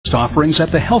offerings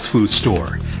at the health food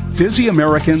store. Busy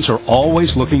Americans are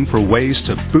always looking for ways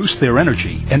to boost their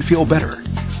energy and feel better.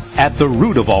 At the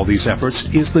root of all these efforts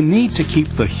is the need to keep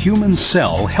the human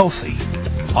cell healthy.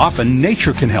 Often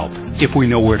nature can help if we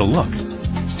know where to look.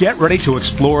 Get ready to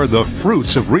explore the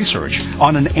fruits of research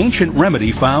on an ancient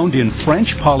remedy found in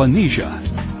French Polynesia.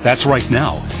 That's right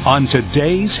now on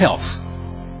Today's Health.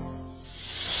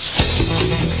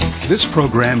 This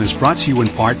program is brought to you in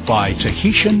part by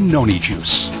Tahitian Noni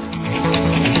Juice.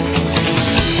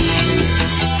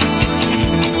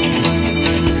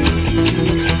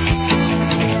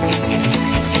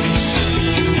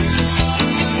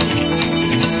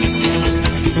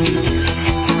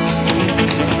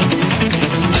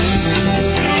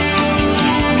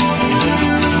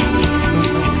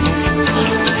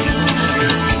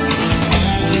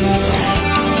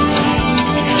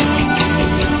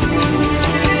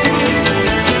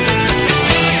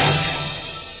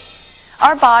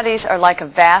 Our bodies are like a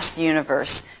vast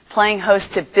universe, playing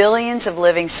host to billions of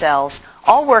living cells,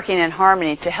 all working in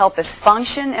harmony to help us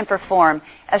function and perform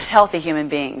as healthy human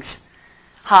beings.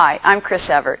 Hi, I'm Chris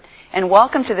Everett, and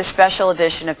welcome to this special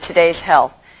edition of Today's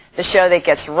Health, the show that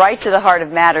gets right to the heart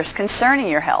of matters concerning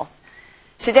your health.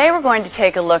 Today we're going to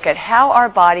take a look at how our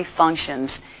body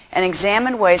functions and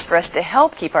examine ways for us to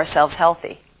help keep ourselves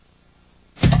healthy.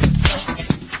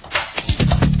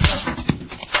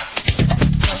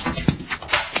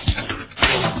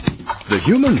 The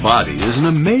human body is an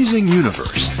amazing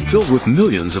universe filled with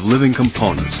millions of living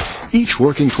components, each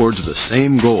working towards the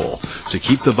same goal, to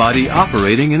keep the body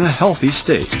operating in a healthy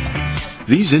state.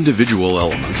 These individual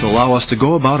elements allow us to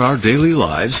go about our daily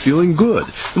lives feeling good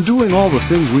and doing all the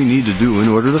things we need to do in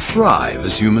order to thrive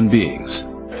as human beings.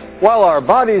 While our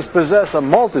bodies possess a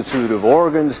multitude of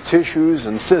organs, tissues,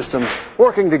 and systems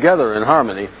working together in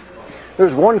harmony,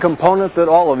 there's one component that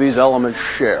all of these elements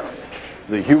share: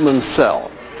 the human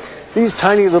cell. These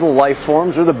tiny little life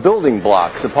forms are the building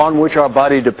blocks upon which our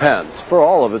body depends for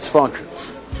all of its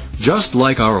functions. Just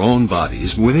like our own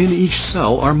bodies, within each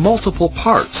cell are multiple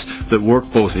parts that work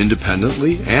both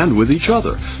independently and with each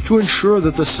other to ensure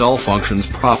that the cell functions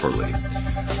properly.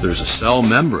 There's a cell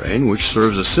membrane which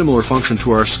serves a similar function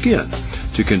to our skin,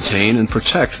 to contain and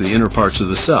protect the inner parts of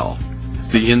the cell.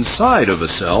 The inside of a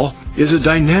cell is a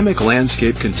dynamic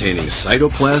landscape containing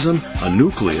cytoplasm, a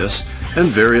nucleus, and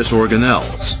various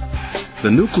organelles. The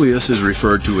nucleus is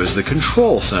referred to as the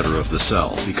control center of the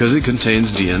cell because it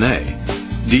contains DNA.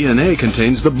 DNA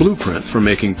contains the blueprint for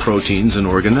making proteins and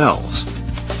organelles.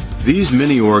 These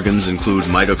mini-organs include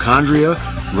mitochondria,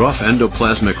 rough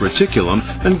endoplasmic reticulum,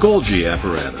 and Golgi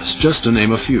apparatus, just to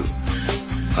name a few.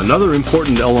 Another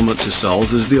important element to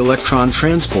cells is the electron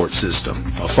transport system,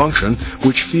 a function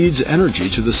which feeds energy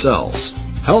to the cells.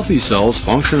 Healthy cells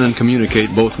function and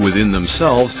communicate both within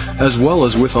themselves as well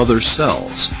as with other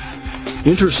cells.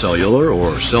 Intercellular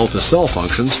or cell-to-cell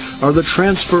functions are the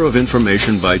transfer of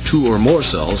information by two or more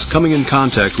cells coming in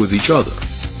contact with each other.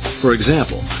 For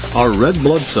example, our red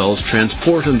blood cells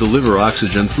transport and deliver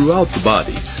oxygen throughout the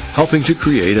body, helping to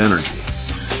create energy.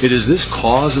 It is this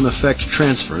cause and effect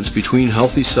transference between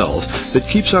healthy cells that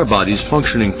keeps our bodies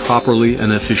functioning properly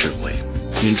and efficiently.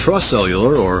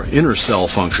 Intracellular or inner cell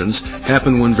functions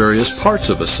happen when various parts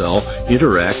of a cell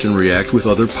interact and react with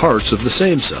other parts of the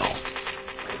same cell.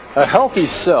 A healthy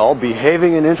cell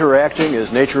behaving and interacting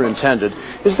as nature intended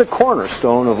is the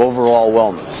cornerstone of overall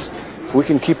wellness. If we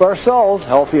can keep our cells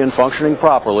healthy and functioning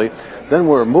properly, then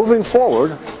we're moving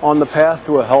forward on the path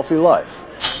to a healthy life.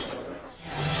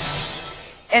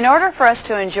 In order for us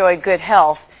to enjoy good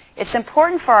health, it's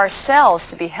important for our cells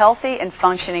to be healthy and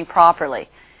functioning properly.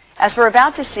 As we're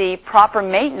about to see, proper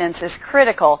maintenance is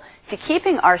critical to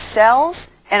keeping our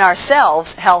cells and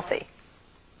ourselves healthy.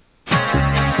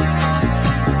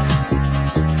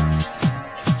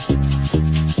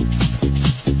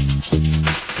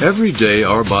 Every day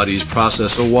our bodies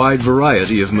process a wide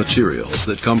variety of materials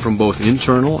that come from both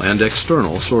internal and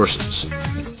external sources.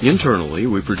 Internally,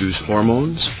 we produce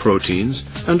hormones, proteins,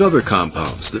 and other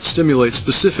compounds that stimulate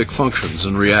specific functions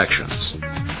and reactions.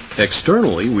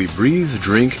 Externally, we breathe,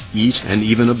 drink, eat, and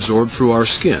even absorb through our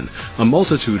skin a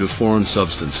multitude of foreign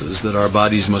substances that our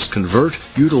bodies must convert,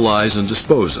 utilize, and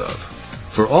dispose of.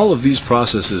 For all of these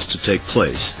processes to take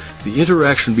place, the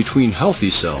interaction between healthy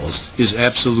cells is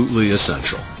absolutely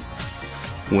essential.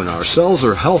 When our cells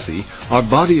are healthy, our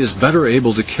body is better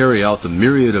able to carry out the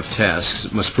myriad of tasks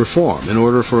it must perform in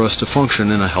order for us to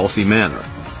function in a healthy manner.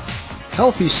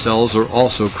 Healthy cells are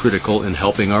also critical in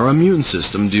helping our immune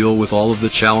system deal with all of the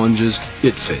challenges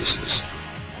it faces.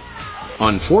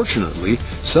 Unfortunately,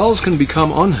 cells can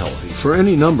become unhealthy for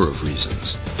any number of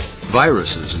reasons.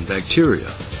 Viruses and bacteria,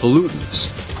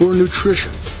 pollutants, poor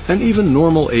nutrition, and even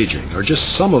normal aging are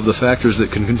just some of the factors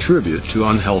that can contribute to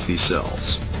unhealthy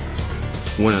cells.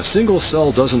 When a single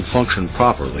cell doesn't function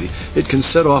properly, it can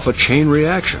set off a chain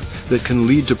reaction that can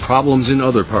lead to problems in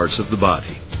other parts of the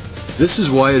body. This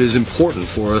is why it is important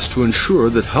for us to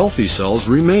ensure that healthy cells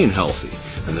remain healthy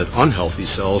and that unhealthy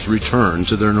cells return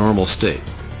to their normal state.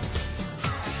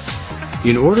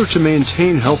 In order to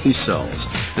maintain healthy cells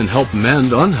and help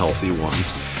mend unhealthy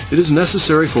ones, it is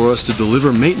necessary for us to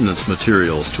deliver maintenance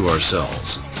materials to our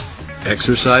cells.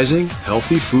 Exercising,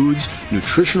 healthy foods,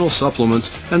 nutritional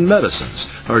supplements, and medicines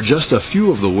are just a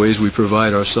few of the ways we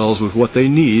provide our cells with what they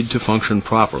need to function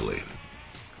properly.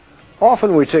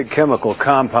 Often we take chemical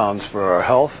compounds for our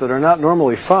health that are not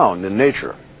normally found in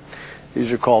nature.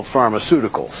 These are called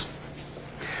pharmaceuticals.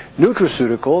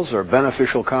 Nutraceuticals are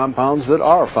beneficial compounds that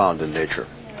are found in nature,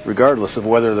 regardless of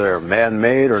whether they're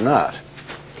man-made or not.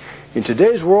 In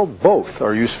today's world, both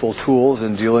are useful tools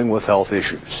in dealing with health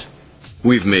issues.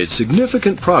 We've made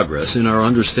significant progress in our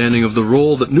understanding of the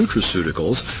role that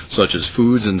nutraceuticals, such as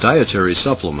foods and dietary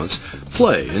supplements,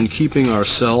 play in keeping our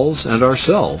cells and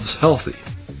ourselves healthy.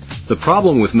 The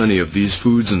problem with many of these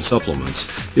foods and supplements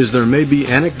is there may be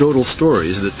anecdotal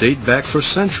stories that date back for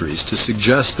centuries to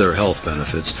suggest their health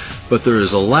benefits, but there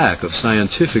is a lack of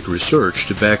scientific research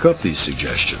to back up these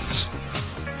suggestions.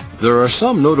 There are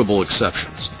some notable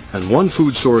exceptions, and one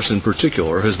food source in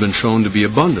particular has been shown to be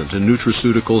abundant in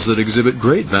nutraceuticals that exhibit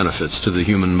great benefits to the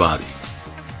human body.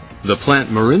 The plant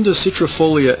Morinda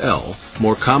citrifolia L,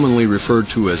 more commonly referred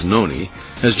to as Noni,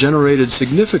 has generated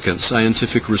significant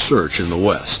scientific research in the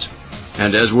West.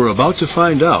 And as we're about to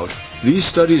find out, these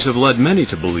studies have led many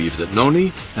to believe that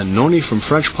Noni, and Noni from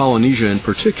French Polynesia in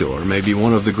particular, may be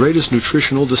one of the greatest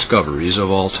nutritional discoveries of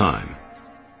all time.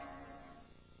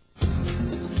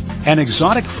 An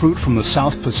exotic fruit from the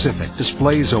South Pacific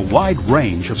displays a wide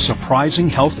range of surprising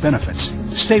health benefits.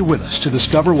 Stay with us to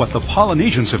discover what the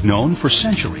Polynesians have known for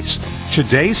centuries.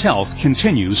 Today's Health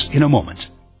continues in a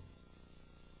moment.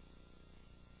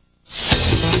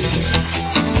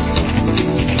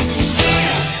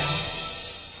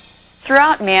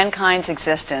 Throughout mankind's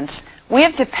existence, we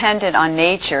have depended on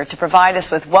nature to provide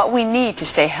us with what we need to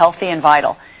stay healthy and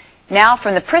vital. Now,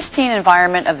 from the pristine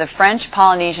environment of the French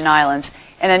Polynesian Islands,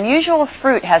 an unusual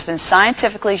fruit has been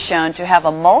scientifically shown to have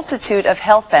a multitude of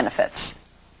health benefits.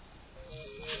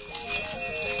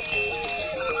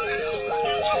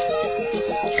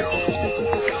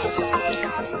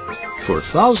 For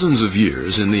thousands of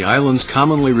years in the islands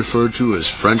commonly referred to as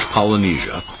French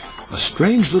Polynesia, a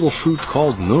strange little fruit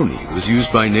called Noni was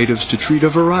used by natives to treat a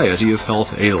variety of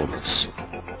health ailments.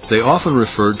 They often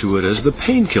referred to it as the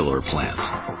painkiller plant.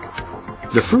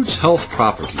 The fruit's health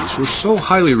properties were so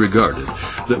highly regarded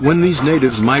that when these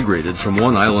natives migrated from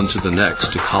one island to the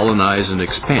next to colonize and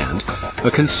expand,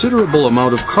 a considerable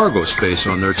amount of cargo space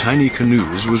on their tiny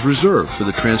canoes was reserved for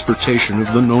the transportation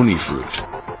of the Noni fruit.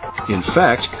 In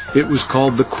fact, it was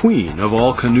called the queen of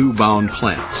all canoe-bound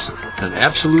plants, an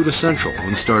absolute essential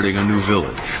when starting a new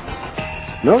village.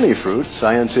 Noni fruit,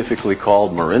 scientifically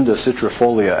called Morinda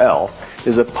citrifolia L,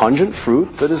 is a pungent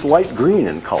fruit that is light green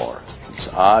in color.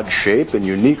 Its odd shape and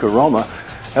unique aroma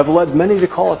have led many to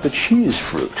call it the cheese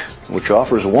fruit, which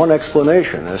offers one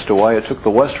explanation as to why it took the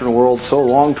Western world so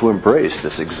long to embrace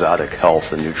this exotic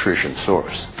health and nutrition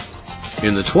source.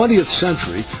 In the 20th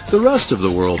century, the rest of the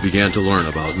world began to learn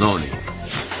about Noni.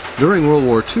 During World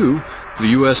War II,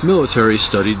 the U.S. military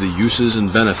studied the uses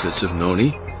and benefits of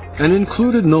Noni and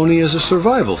included Noni as a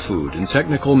survival food in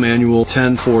Technical Manual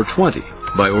 10420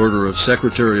 by order of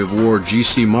Secretary of War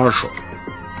G.C. Marshall.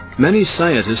 Many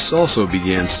scientists also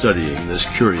began studying this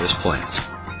curious plant.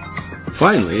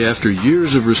 Finally, after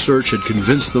years of research had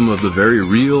convinced them of the very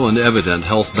real and evident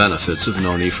health benefits of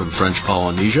Noni from French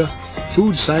Polynesia,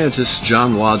 food scientists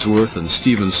John Wadsworth and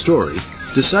Stephen Story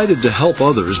decided to help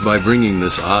others by bringing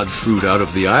this odd fruit out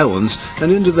of the islands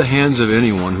and into the hands of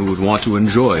anyone who would want to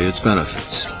enjoy its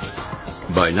benefits.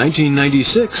 By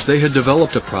 1996, they had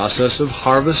developed a process of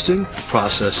harvesting,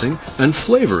 processing, and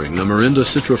flavoring the Morinda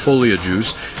citrifolia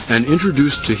juice and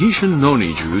introduced Tahitian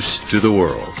Noni juice to the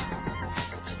world.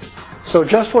 So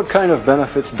just what kind of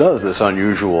benefits does this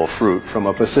unusual fruit from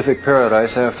a Pacific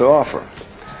paradise have to offer?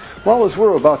 Well, as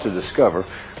we're about to discover,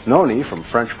 Noni from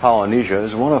French Polynesia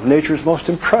is one of nature's most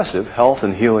impressive health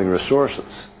and healing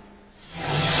resources.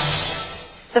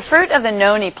 The fruit of the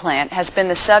Noni plant has been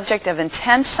the subject of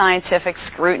intense scientific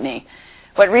scrutiny.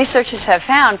 What researchers have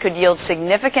found could yield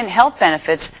significant health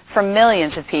benefits for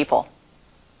millions of people.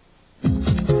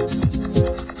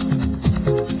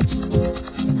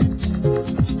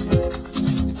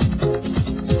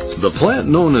 The plant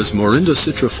known as Morinda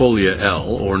citrifolia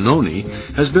L, or Noni,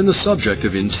 has been the subject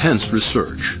of intense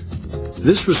research.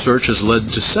 This research has led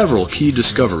to several key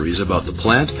discoveries about the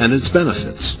plant and its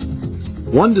benefits.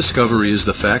 One discovery is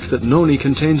the fact that Noni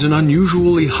contains an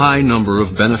unusually high number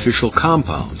of beneficial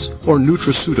compounds, or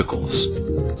nutraceuticals.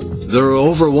 There are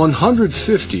over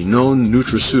 150 known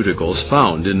nutraceuticals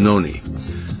found in Noni.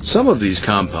 Some of these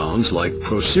compounds, like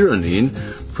procerinine,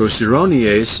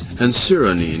 procironiase, and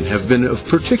cyronine, have been of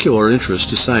particular interest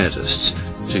to scientists.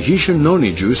 Tahitian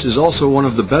Noni juice is also one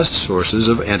of the best sources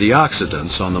of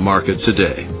antioxidants on the market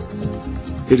today.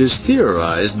 It is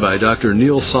theorized by Dr.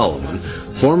 Neil Solomon,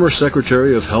 former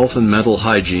Secretary of Health and Mental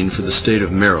Hygiene for the state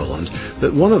of Maryland,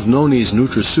 that one of Noni's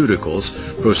nutraceuticals,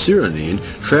 procerinine,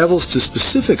 travels to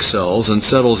specific cells and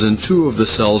settles in two of the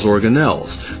cell's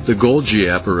organelles, the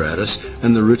Golgi apparatus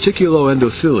and the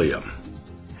reticuloendothelium.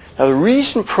 Now, the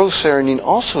reason procerinine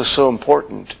also is so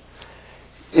important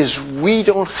is we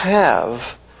don't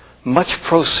have much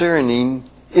procerinine,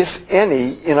 if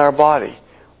any, in our body.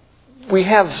 We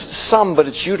have some, but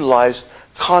it's utilized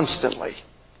constantly.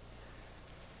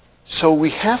 So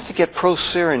we have to get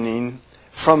procerinine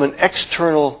from an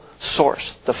external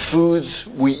source, the foods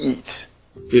we eat.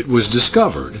 It was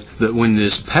discovered that when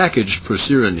this packaged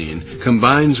procerinine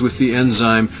combines with the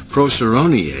enzyme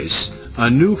procironiase, a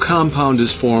new compound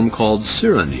is formed called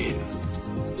cyronine.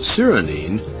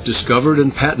 Cyronine, discovered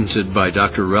and patented by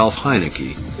Dr. Ralph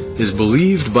Heinecke, is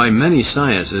believed by many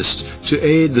scientists to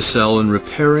aid the cell in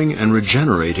repairing and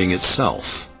regenerating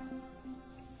itself.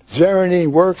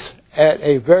 Cyronine works at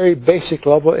a very basic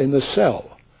level in the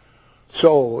cell.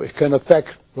 So it can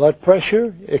affect blood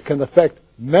pressure, it can affect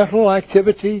mental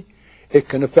activity, it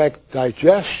can affect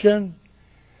digestion,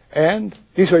 and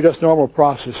these are just normal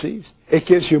processes. It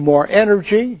gives you more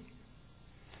energy,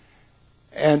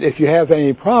 and if you have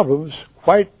any problems,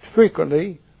 quite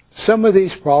frequently, some of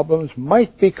these problems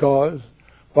might be caused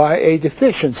by a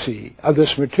deficiency of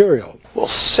this material. Well,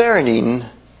 cyronine,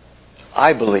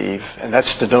 I believe, and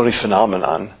that's the Noni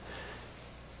phenomenon,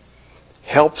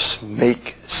 helps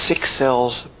make sick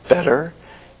cells better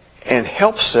and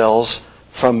helps cells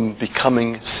from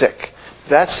becoming sick.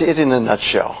 That's it in a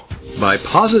nutshell. By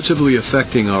positively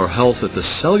affecting our health at the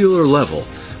cellular level,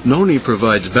 Noni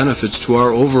provides benefits to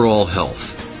our overall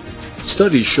health.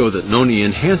 Studies show that Noni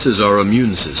enhances our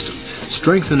immune system,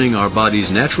 strengthening our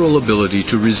body's natural ability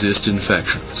to resist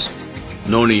infections.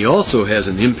 Noni also has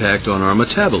an impact on our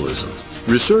metabolism.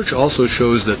 Research also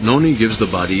shows that Noni gives the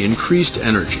body increased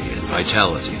energy and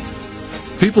vitality.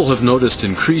 People have noticed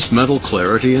increased mental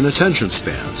clarity and attention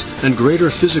spans, and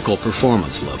greater physical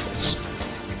performance levels.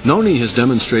 Noni has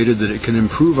demonstrated that it can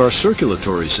improve our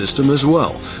circulatory system as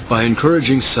well, by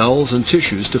encouraging cells and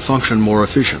tissues to function more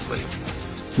efficiently.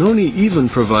 Noni even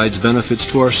provides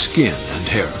benefits to our skin and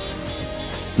hair.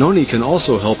 Noni can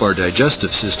also help our digestive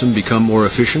system become more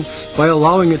efficient by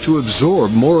allowing it to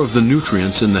absorb more of the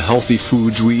nutrients in the healthy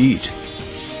foods we eat.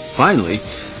 Finally,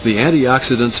 the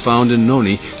antioxidants found in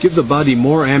Noni give the body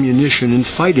more ammunition in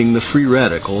fighting the free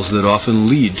radicals that often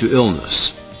lead to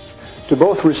illness. To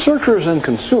both researchers and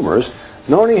consumers,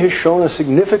 Noni has shown a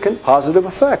significant positive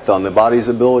effect on the body's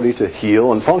ability to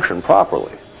heal and function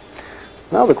properly.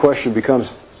 Now the question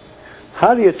becomes,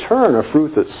 how do you turn a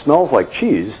fruit that smells like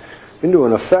cheese into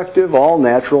an effective,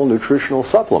 all-natural nutritional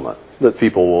supplement that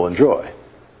people will enjoy?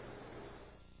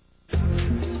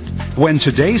 When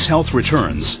today's health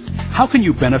returns, how can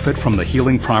you benefit from the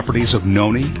healing properties of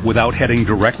Noni without heading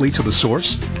directly to the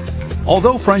source?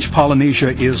 Although French Polynesia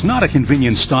is not a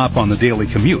convenient stop on the daily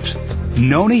commute,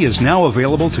 Noni is now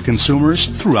available to consumers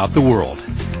throughout the world.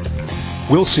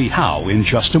 We'll see how in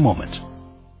just a moment.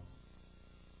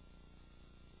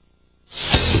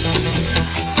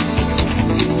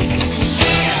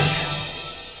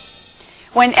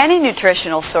 When any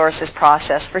nutritional source is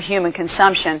processed for human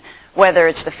consumption, whether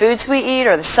it's the foods we eat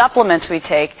or the supplements we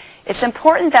take, it's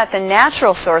important that the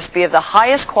natural source be of the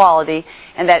highest quality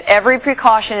and that every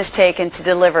precaution is taken to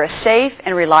deliver a safe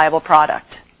and reliable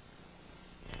product.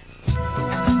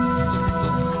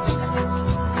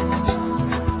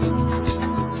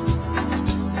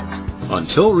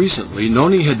 Until recently,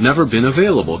 Noni had never been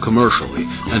available commercially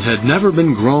and had never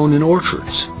been grown in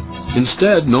orchards.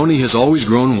 Instead, Noni has always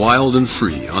grown wild and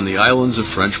free on the islands of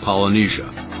French Polynesia.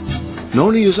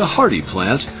 Noni is a hardy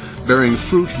plant, bearing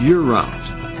fruit year-round.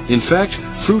 In fact,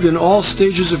 fruit in all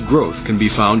stages of growth can be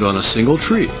found on a single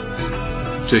tree.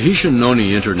 Tahitian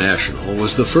Noni International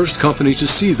was the first company to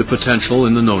see the potential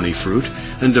in the Noni fruit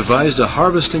and devised a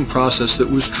harvesting process that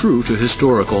was true to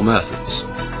historical methods.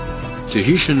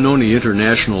 Tahitian Noni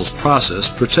International's process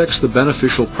protects the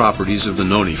beneficial properties of the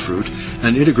noni fruit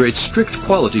and integrates strict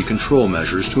quality control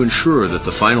measures to ensure that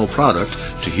the final product,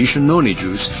 Tahitian noni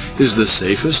juice, is the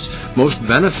safest, most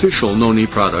beneficial noni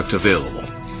product available.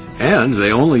 And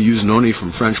they only use noni from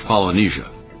French Polynesia.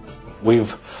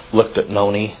 We've looked at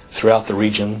noni throughout the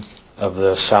region of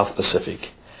the South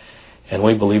Pacific, and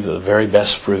we believe that the very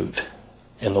best fruit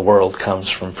in the world comes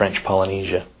from French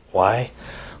Polynesia. Why?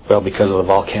 Well, because of the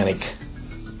volcanic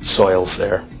soils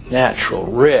there. Natural,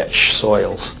 rich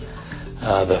soils.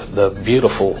 The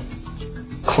beautiful,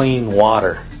 clean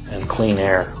water and clean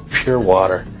air, pure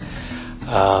water.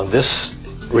 This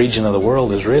region of the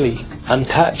world is really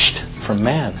untouched from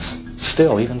man's,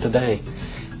 still, even today.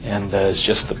 And it's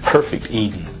just the perfect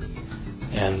Eden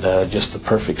and just the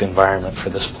perfect environment for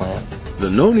this plant. The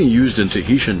noni used in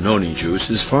Tahitian noni juice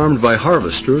is farmed by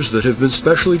harvesters that have been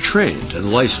specially trained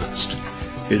and licensed.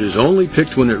 It is only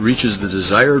picked when it reaches the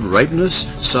desired ripeness,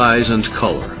 size, and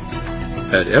color.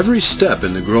 At every step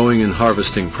in the growing and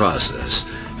harvesting process,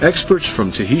 experts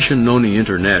from Tahitian Noni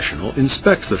International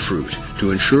inspect the fruit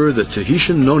to ensure that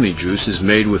Tahitian noni juice is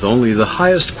made with only the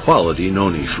highest quality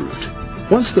noni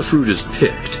fruit. Once the fruit is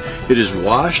picked, it is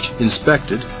washed,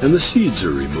 inspected, and the seeds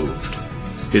are removed.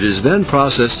 It is then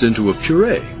processed into a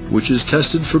puree, which is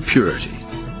tested for purity.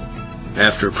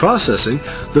 After processing,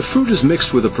 the fruit is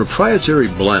mixed with a proprietary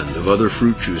blend of other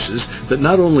fruit juices that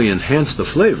not only enhance the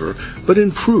flavor, but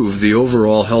improve the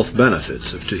overall health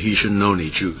benefits of Tahitian noni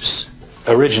juice.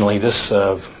 Originally, this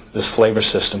flavor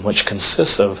system, which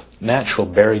consists of natural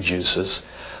berry juices,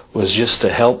 was just to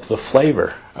help the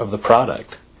flavor of the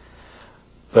product.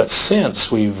 But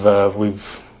since we've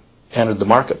entered the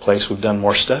marketplace, we've done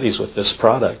more studies with this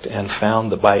product and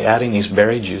found that by adding these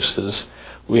berry juices,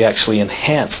 we actually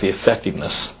enhance the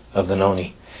effectiveness of the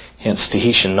noni. Hence,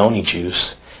 Tahitian noni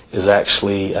juice is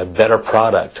actually a better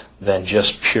product than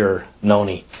just pure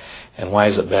noni. And why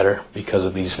is it better? Because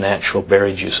of these natural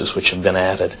berry juices which have been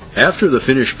added. After the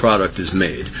finished product is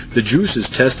made, the juice is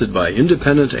tested by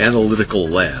independent analytical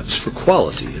labs for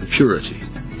quality and purity.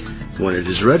 When it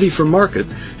is ready for market,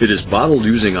 it is bottled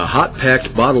using a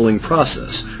hot-packed bottling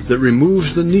process that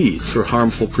removes the need for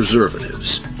harmful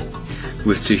preservatives.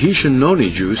 With Tahitian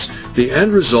noni juice, the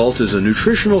end result is a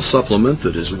nutritional supplement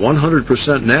that is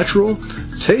 100% natural,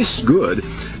 tastes good,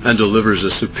 and delivers a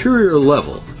superior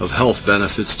level of health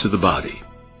benefits to the body.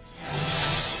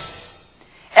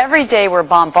 Every day we're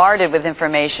bombarded with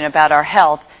information about our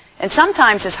health, and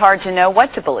sometimes it's hard to know what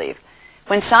to believe.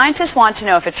 When scientists want to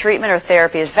know if a treatment or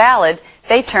therapy is valid,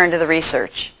 they turn to the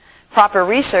research. Proper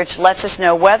research lets us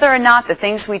know whether or not the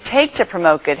things we take to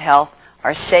promote good health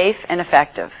are safe and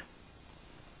effective.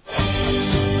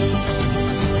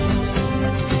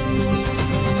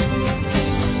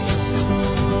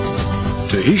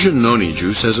 Tahitian noni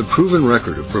juice has a proven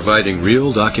record of providing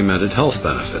real documented health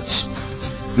benefits.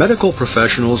 Medical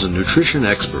professionals and nutrition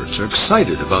experts are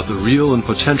excited about the real and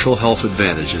potential health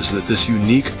advantages that this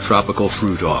unique tropical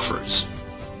fruit offers.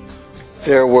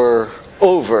 There were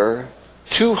over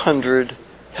 200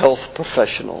 health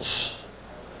professionals,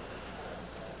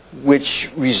 which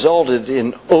resulted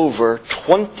in over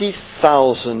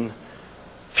 20,000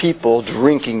 people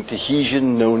drinking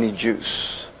Tahitian noni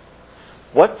juice.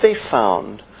 What they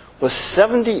found was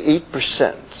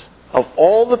 78% of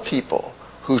all the people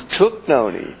who took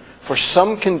noni for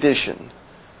some condition,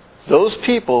 those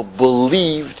people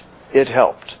believed it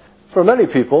helped. For many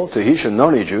people, Tahitian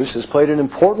noni juice has played an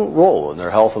important role in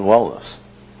their health and wellness.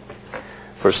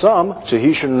 For some,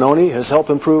 Tahitian noni has helped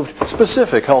improve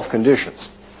specific health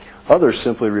conditions. Others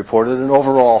simply reported an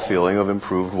overall feeling of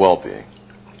improved well-being.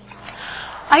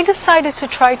 I decided to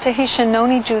try Tahitian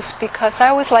noni juice because I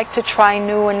always like to try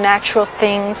new and natural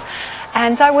things.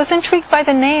 And I was intrigued by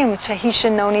the name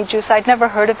Tahitian noni juice. I'd never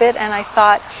heard of it, and I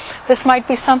thought this might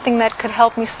be something that could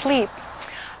help me sleep.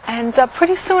 And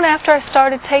pretty soon after I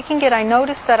started taking it, I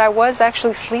noticed that I was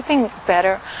actually sleeping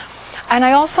better. And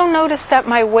I also noticed that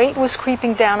my weight was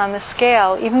creeping down on the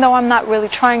scale. Even though I'm not really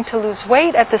trying to lose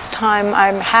weight at this time,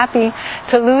 I'm happy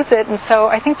to lose it. And so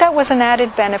I think that was an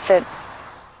added benefit.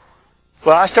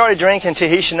 Well, I started drinking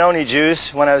Tahitian noni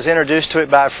juice when I was introduced to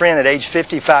it by a friend at age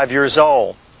 55 years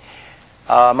old.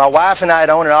 My wife and I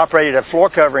had owned and operated a floor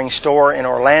covering store in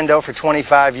Orlando for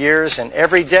 25 years, and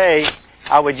every day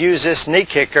I would use this knee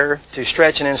kicker to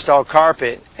stretch and install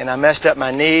carpet, and I messed up my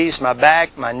knees, my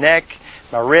back, my neck,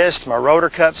 my wrist, my rotor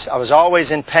cuffs. I was always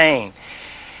in pain.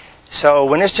 So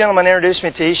when this gentleman introduced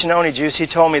me to Tahitian noni juice, he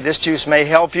told me this juice may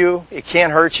help you, it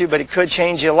can't hurt you, but it could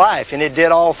change your life, and it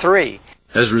did all three.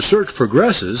 As research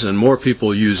progresses and more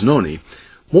people use noni,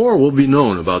 more will be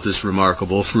known about this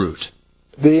remarkable fruit.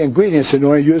 the ingredients in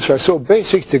Noni juice are so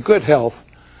basic to good health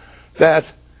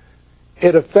that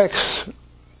it affects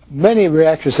many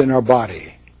reactions in our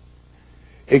body.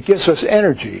 It gives us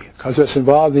energy because it's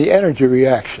involved in the energy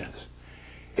reactions.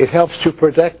 It helps to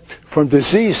protect from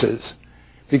diseases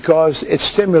because it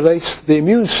stimulates the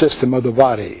immune system of the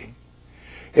body.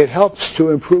 It helps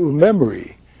to improve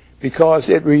memory because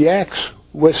it reacts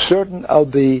with certain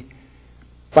of the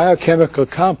biochemical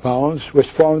compounds which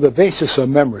form the basis of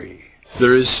memory.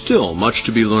 There is still much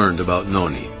to be learned about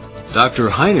Noni. Dr.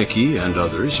 Heineke and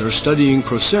others are studying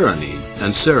procerinine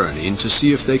and ceranine to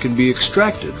see if they can be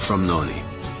extracted from Noni.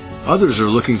 Others are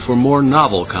looking for more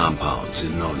novel compounds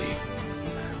in Noni.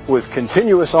 With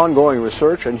continuous ongoing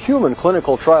research and human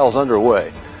clinical trials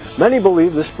underway, many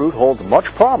believe this fruit holds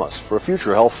much promise for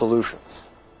future health solutions.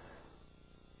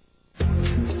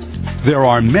 There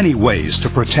are many ways to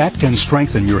protect and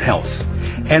strengthen your health,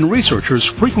 and researchers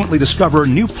frequently discover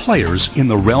new players in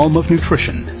the realm of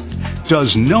nutrition.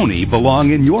 Does Noni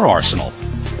belong in your arsenal?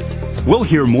 We'll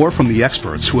hear more from the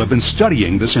experts who have been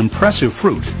studying this impressive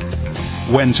fruit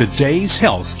when Today's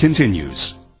Health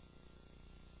continues.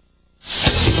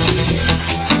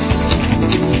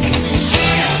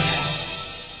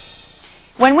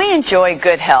 When we enjoy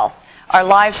good health, our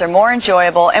lives are more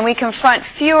enjoyable and we confront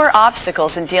fewer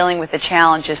obstacles in dealing with the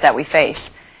challenges that we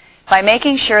face. By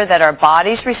making sure that our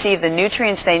bodies receive the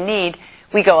nutrients they need,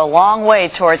 we go a long way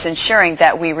towards ensuring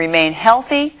that we remain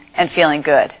healthy and feeling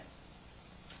good.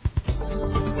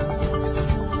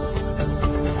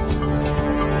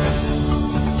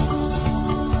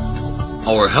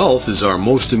 Our health is our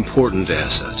most important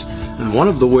asset, and one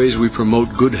of the ways we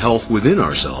promote good health within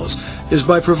ourselves is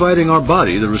by providing our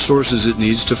body the resources it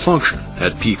needs to function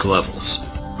at peak levels.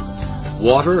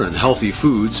 Water and healthy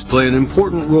foods play an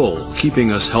important role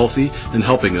keeping us healthy and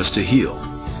helping us to heal.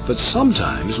 But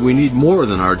sometimes we need more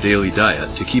than our daily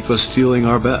diet to keep us feeling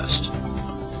our best.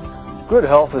 Good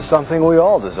health is something we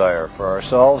all desire for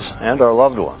ourselves and our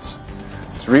loved ones.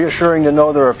 It's reassuring to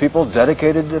know there are people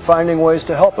dedicated to finding ways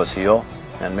to help us heal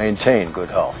and maintain good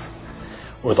health.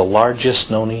 We're the largest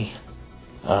Noni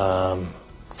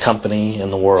company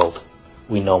in the world.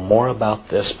 We know more about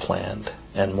this plant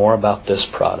and more about this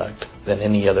product than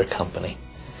any other company.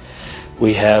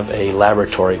 We have a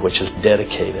laboratory which is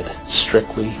dedicated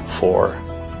strictly for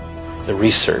the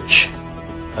research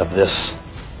of this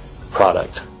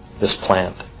product, this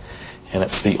plant, and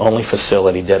it's the only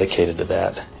facility dedicated to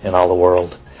that in all the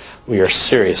world. We are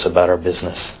serious about our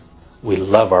business. We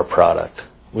love our product.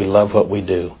 We love what we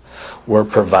do. We're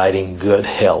providing good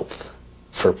health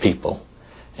for people,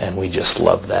 and we just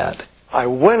love that. I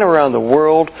went around the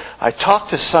world, I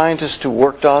talked to scientists who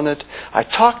worked on it, I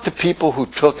talked to people who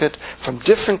took it from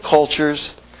different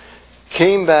cultures,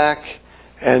 came back,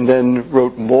 and then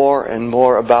wrote more and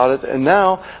more about it. And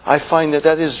now I find that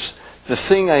that is the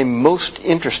thing I'm most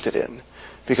interested in.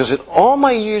 Because in all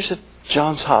my years at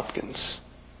Johns Hopkins,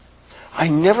 I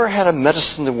never had a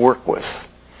medicine to work with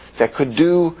that could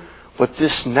do what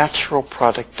this natural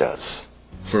product does.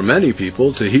 For many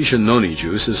people, Tahitian Noni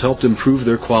juice has helped improve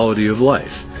their quality of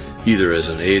life, either as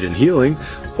an aid in healing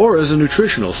or as a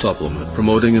nutritional supplement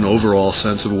promoting an overall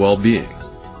sense of well-being.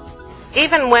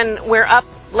 Even when we're up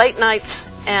late nights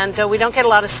and we don't get a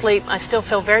lot of sleep, I still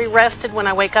feel very rested when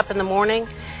I wake up in the morning,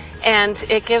 and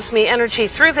it gives me energy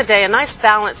through the day, a nice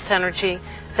balanced energy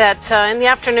that in the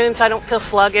afternoons I don't feel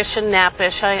sluggish and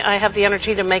nappish. I have the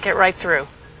energy to make it right through.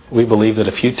 We believe that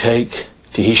if you take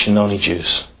Tahitian Noni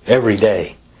juice every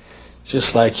day,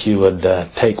 just like you would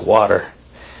take water,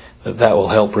 that will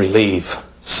help relieve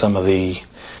some of the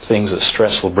things that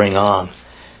stress will bring on,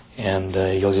 and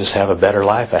you'll just have a better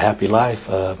life, a happy life,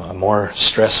 a more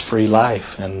stress-free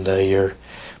life, and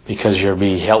because you'll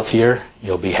be healthier,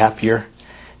 you'll be happier,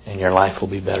 and your life will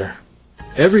be better.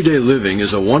 Everyday living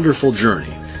is a wonderful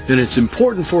journey, and it's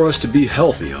important for us to be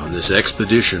healthy on this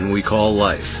expedition we call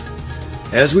life.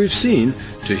 As we've seen,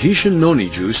 Tahitian Noni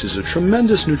juice is a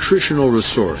tremendous nutritional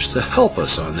resource to help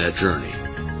us on that journey.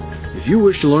 If you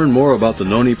wish to learn more about the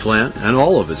Noni plant and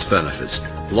all of its benefits,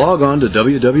 log on to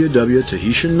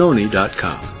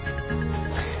www.tahitiannoni.com.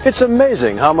 It's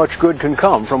amazing how much good can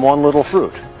come from one little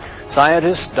fruit.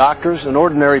 Scientists, doctors, and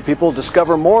ordinary people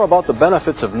discover more about the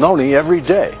benefits of Noni every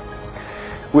day.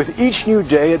 With each new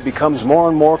day, it becomes more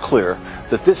and more clear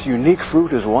that this unique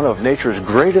fruit is one of nature's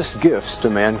greatest gifts to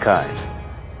mankind.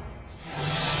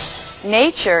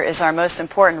 Nature is our most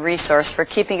important resource for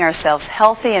keeping ourselves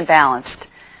healthy and balanced.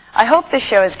 I hope this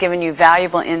show has given you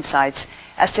valuable insights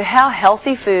as to how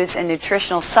healthy foods and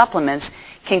nutritional supplements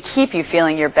can keep you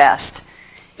feeling your best.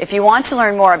 If you want to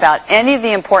learn more about any of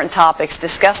the important topics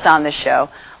discussed on this show,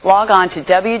 log on to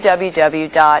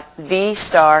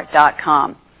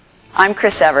www.vstar.com. I'm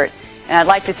Chris Everett, and I'd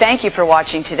like to thank you for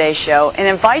watching today's show and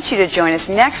invite you to join us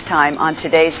next time on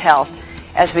Today's Health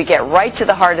as we get right to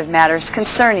the heart of matters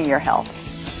concerning your health.